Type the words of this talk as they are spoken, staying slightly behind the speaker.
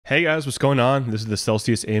Hey guys, what's going on? This is the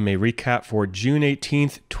Celsius AMA recap for June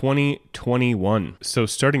 18th, 2021. So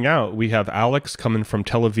starting out, we have Alex coming from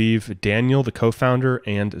Tel Aviv, Daniel, the co-founder,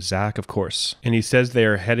 and Zach, of course. And he says they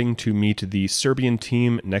are heading to meet the Serbian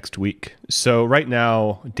team next week. So right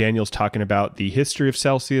now, Daniel's talking about the history of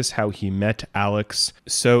Celsius, how he met Alex.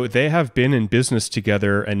 So they have been in business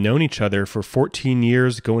together and known each other for 14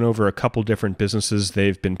 years, going over a couple different businesses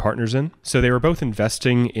they've been partners in. So they were both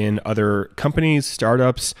investing in other companies,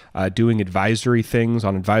 startups, doing advisory things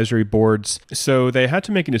on advisory boards. So they had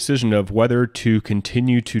to make a decision of whether to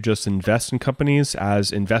continue to just invest in companies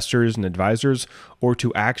as investors and advisors, or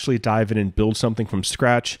to actually dive in and build something from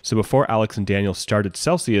scratch. So before Alex and Daniel started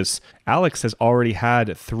Celsius, Alex has already had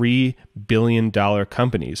 $3 billion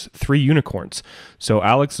companies, 3 unicorns. So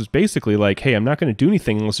Alex was basically like, hey, I'm not going to do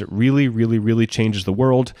anything unless it really changes the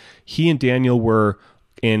world. He and Daniel were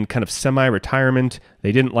in kind of semi-retirement.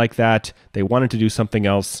 They didn't like that. They wanted to do something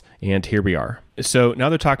else, and here we are. So now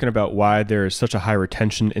they're talking about why there is such a high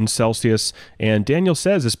retention in Celsius, and Daniel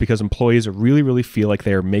says it's because employees really feel like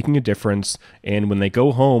they are making a difference, and when they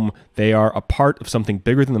go home, they are a part of something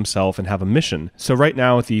bigger than themselves and have a mission. So right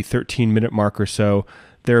now at the 13-minute mark or so,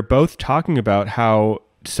 they're both talking about how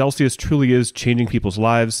Celsius truly is changing people's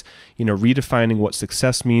lives, redefining what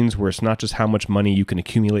success means, where it's not just how much money you can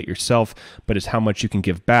accumulate yourself, but it's how much you can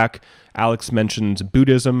give back. Alex mentions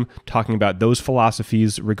Buddhism, talking about those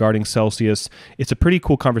philosophies regarding Celsius. It's a pretty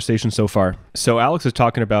cool conversation so far. So Alex is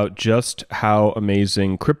talking about just how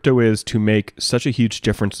amazing crypto is to make such a huge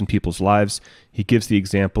difference in people's lives. He gives the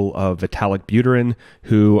example of Vitalik Buterin,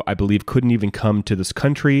 who I believe couldn't even come to this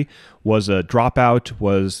country, was a dropout,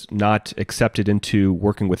 was not accepted into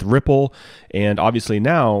working with Ripple. And obviously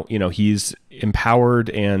now, he's empowered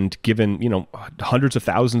and given, hundreds of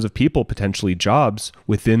thousands of people potentially jobs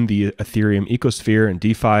within the Ethereum ecosphere and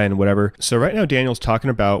DeFi and whatever. So right now, Daniel's talking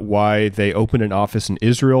about why they opened an office in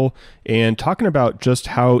Israel and talking about just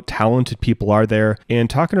how talented people are there and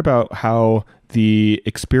talking about how the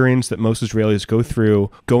experience that most Israelis go through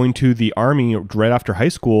going to the army right after high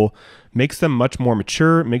school makes them much more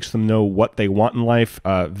mature, makes them know what they want in life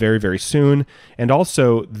very soon. And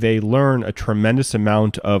also they learn a tremendous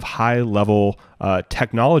amount of high-level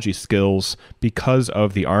technology skills because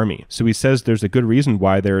of the army. So he says there's a good reason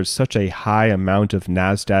why there is such a high amount of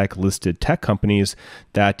NASDAQ listed tech companies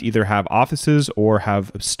that either have offices or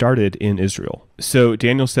have started in Israel. So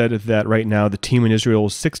Daniel said that right now the team in Israel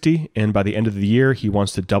is 60, and by the end of the year, he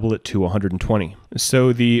wants to double it to 120.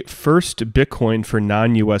 So the first Bitcoin for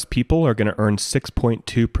non-US people are going to earn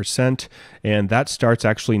 6.2%, and that starts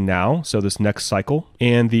actually now, so this next cycle.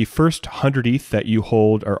 And the first 100 ETH that you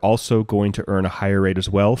hold are also going to earn a higher rate as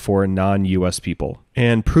well for non-US people.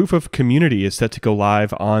 And Proof of Community is set to go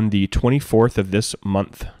live on the 24th of this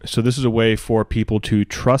month. So this is a way for people to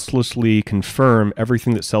trustlessly confirm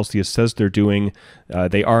everything that Celsius says they're doing,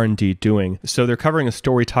 they are indeed doing. So they're covering a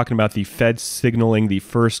story talking about the Fed signaling the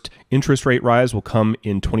first interest rate rise will come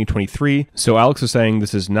in 2023. So Alex is saying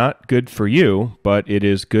this is not good for you, but it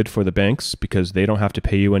is good for the banks because they don't have to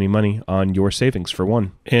pay you any money on your savings, for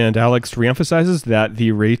one. And Alex reemphasizes that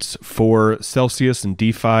the rates for Celsius and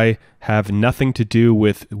DeFi have nothing to do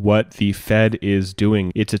with what the Fed is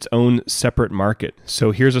doing. It's its own separate market. So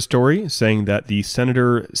here's a story saying that the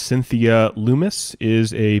Senator Cynthia Lummis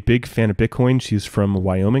is a big fan of Bitcoin. She's from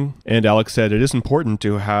Wyoming. And Alex said it is important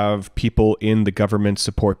to have people in the government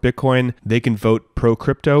support Bitcoin. They can vote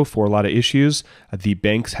pro-crypto for a lot of issues. The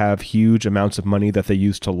banks have huge amounts of money that they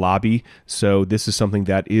use to lobby. So this is something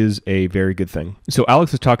that is a very good thing. So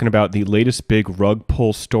Alex is talking about the latest big rug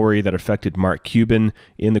pull story that affected Mark Cuban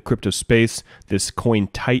in the crypto space, this coin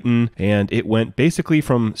Titan, and it went basically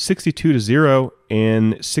from 62 to 0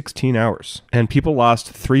 in 16 hours. And people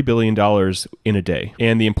lost $3 billion in a day.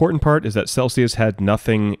 And the important part is that Celsius had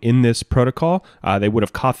nothing in this protocol. They would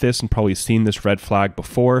have caught this and probably seen this red flag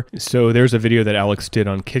before. So there's a video that Alex did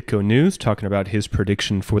on Kitco News talking about his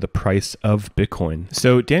prediction for the price of Bitcoin.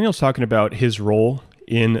 So Daniel's talking about his role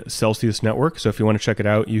in Celsius Network. So if you want to check it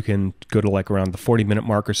out, you can go to like around the 40-minute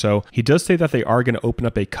mark or so. He does say that they are going to open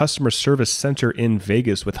up a customer service center in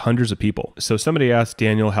Vegas with hundreds of people. So somebody asked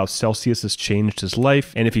Daniel how Celsius has changed his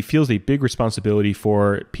life and if he feels a big responsibility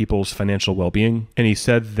for people's financial well-being. And he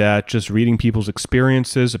said that just reading people's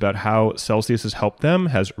experiences about how Celsius has helped them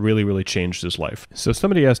has really changed his life. So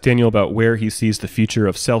somebody asked Daniel about where he sees the future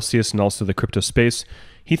of Celsius and also the crypto space.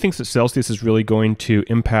 He thinks that Celsius is really going to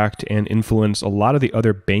impact and influence a lot of the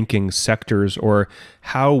other banking sectors or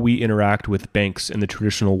how we interact with banks in the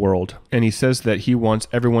traditional world. And he says that he wants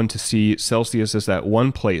everyone to see Celsius as that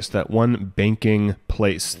one place, that one banking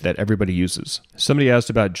place that everybody uses. Somebody asked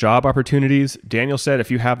about job opportunities. Daniel said if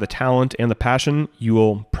you have the talent and the passion, you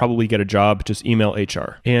will probably get a job. Just email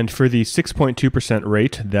HR. And for the 6.2%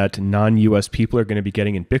 rate that non-US people are going to be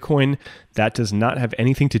getting in Bitcoin, that does not have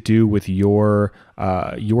anything to do with your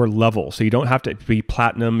level. So you don't have to be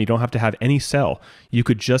platinum. You don't have to have any sell. You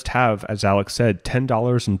could just have, as Alex said,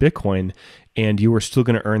 $10 in Bitcoin, and you are still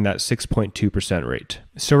going to earn that 6.2% rate.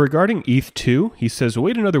 So regarding ETH2, he says,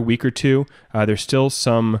 wait another week or two. There's still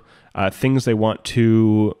some things they want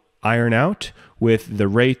to iron out with the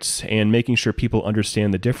rates and making sure people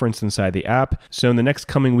understand the difference inside the app. So in the next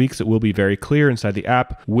coming weeks, it will be very clear inside the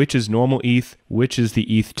app which is normal ETH, which is the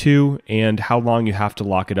ETH2, and how long you have to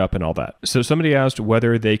lock it up and all that. So somebody asked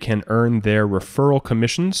whether they can earn their referral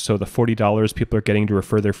commissions, so the $40 people are getting to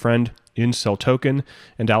refer their friend in Cell Token,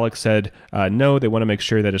 and Alex said no, they want to make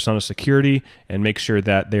sure that it's not a security and make sure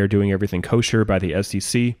that they're doing everything kosher by the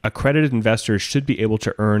SEC. Accredited investors should be able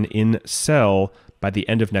to earn in Cell by the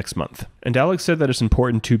end of next month. And Alex said that it's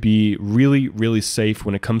important to be really, really safe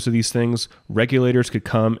when it comes to these things. Regulators could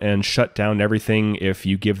come and shut down everything if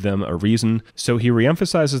you give them a reason. So he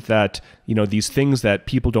reemphasizes that, these things that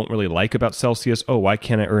people don't really like about Celsius, why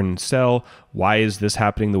can't I earn and sell? Why is this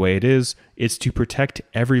happening the way it is? It's to protect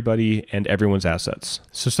everybody and everyone's assets.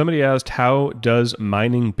 So somebody asked, how does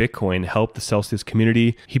mining Bitcoin help the Celsius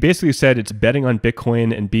community? He basically said it's betting on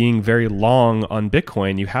Bitcoin and being very long on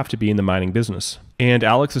Bitcoin. You have to be in the mining business. And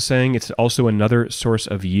Alex is saying it's also another source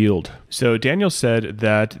of yield. So Daniel said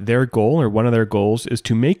that their goal, or one of their goals, is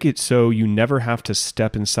to make it so you never have to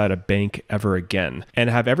step inside a bank ever again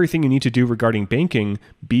and have everything you need to do regarding banking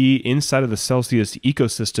be inside of the Celsius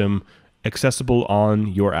ecosystem, accessible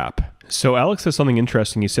on your app. So Alex says something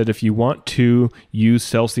interesting. He said if you want to use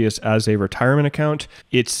Celsius as a retirement account,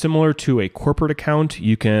 it's similar to a corporate account.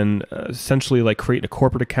 You can essentially create a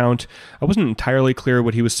corporate account. I wasn't entirely clear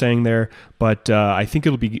what he was saying there, but I think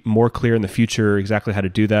it'll be more clear in the future exactly how to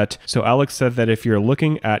do that. So Alex said that if you're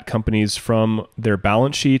looking at companies from their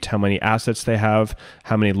balance sheet, how many assets they have,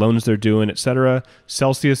 how many loans they're doing, etc.,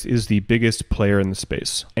 Celsius is the biggest player in the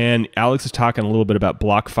space. And Alex is talking a little bit about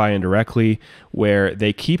BlockFi indirectly, where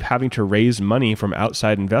they keep having to raise money from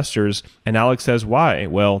outside investors. And Alex says, why?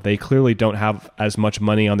 Well, they clearly don't have as much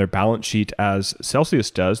money on their balance sheet as Celsius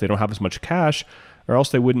does. They don't have as much cash, or else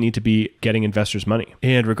they wouldn't need to be getting investors' money.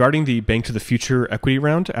 And regarding the Bank to the Future equity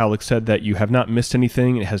round, Alex said that you have not missed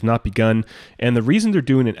anything. It has not begun. And the reason they're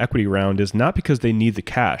doing an equity round is not because they need the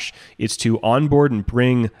cash. It's to onboard and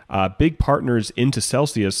bring big partners into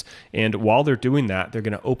Celsius. And while they're doing that, they're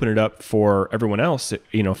going to open it up for everyone else,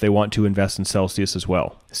 if they want to invest in Celsius as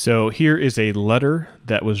well. So here is a letter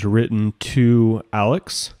that was written to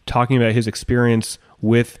Alex talking about his experience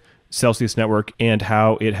with Celsius Network and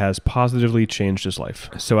how it has positively changed his life.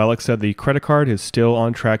 So Alex said the credit card is still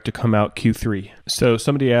on track to come out Q3. So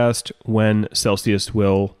somebody asked when Celsius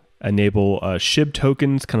will enable SHIB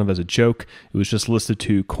tokens, kind of as a joke. It was just listed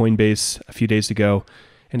to Coinbase a few days ago.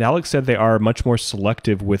 And Alex said they are much more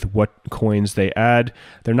selective with what coins they add.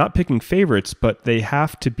 They're not picking favorites, but they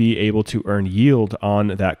have to be able to earn yield on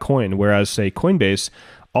that coin. Whereas, say, Coinbase,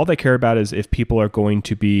 all they care about is if people are going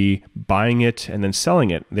to be buying it and then selling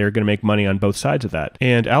it. They're going to make money on both sides of that.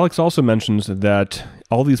 And Alex also mentions that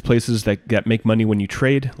all these places that make money when you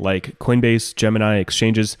trade, like Coinbase, Gemini,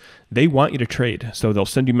 exchanges, they want you to trade. So they'll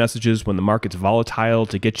send you messages when the market's volatile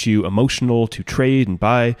to get you emotional to trade and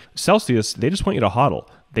buy. Celsius, they just want you to hodl.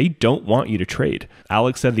 They don't want you to trade.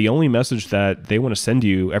 Alex said the only message that they want to send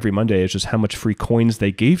you every Monday is just how much free coins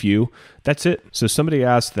they gave you. That's it. So somebody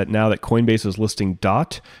asked that now that Coinbase is listing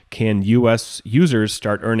DOT, can US users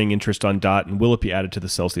start earning interest on DOT, and will it be added to the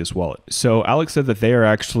Celsius wallet? So Alex said that they are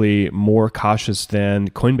actually more cautious than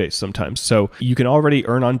Coinbase sometimes. So you can already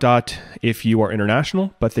earn on DOT if you are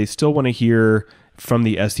international, but they still want to hear from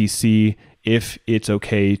the SEC if it's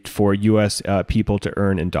okay for US people to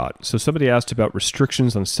earn in DOT. So somebody asked about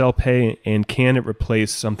restrictions on CellPay and can it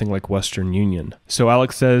replace something like Western Union? So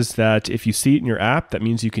Alex says that if you see it in your app, that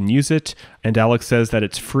means you can use it. And Alex says that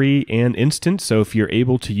it's free and instant. So if you're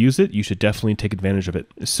able to use it, you should definitely take advantage of it.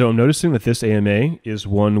 So I'm noticing that this AMA is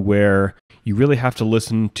one where you really have to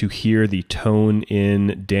listen to hear the tone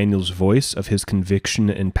in Daniel's voice of his conviction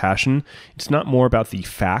and passion. It's not more about the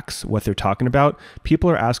facts, what they're talking about. People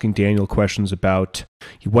are asking Daniel questions about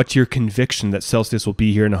what's your conviction that Celsius will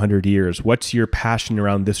be here in 100 years? What's your passion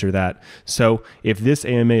around this or that? So if this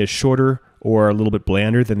AMA is shorter, or a little bit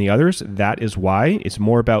blander than the others. That is why. It's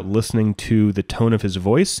more about listening to the tone of his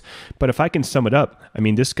voice. But if I can sum it up, I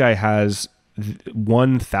mean, this guy has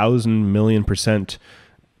 1,000 million%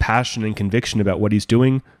 passion and conviction about what he's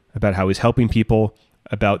doing, about how he's helping people,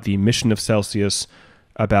 about the mission of Celsius,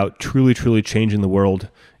 about truly, truly changing the world.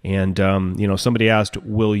 And, somebody asked,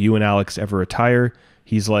 will you and Alex ever retire?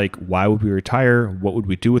 He's like, why would we retire? What would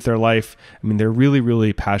we do with our life? I mean, they're really,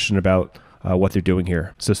 really passionate about what they're doing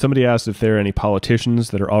here. So somebody asked if there are any politicians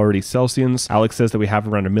that are already Celsians. Alex says that we have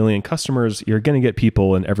around 1 million customers. You're going to get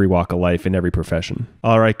people in every walk of life, in every profession.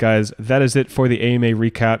 All right, guys, that is it for the AMA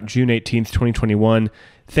recap, June 18th, 2021.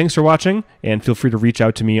 Thanks for watching, and feel free to reach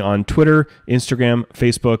out to me on Twitter, Instagram,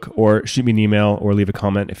 Facebook, or shoot me an email or leave a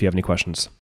comment if you have any questions.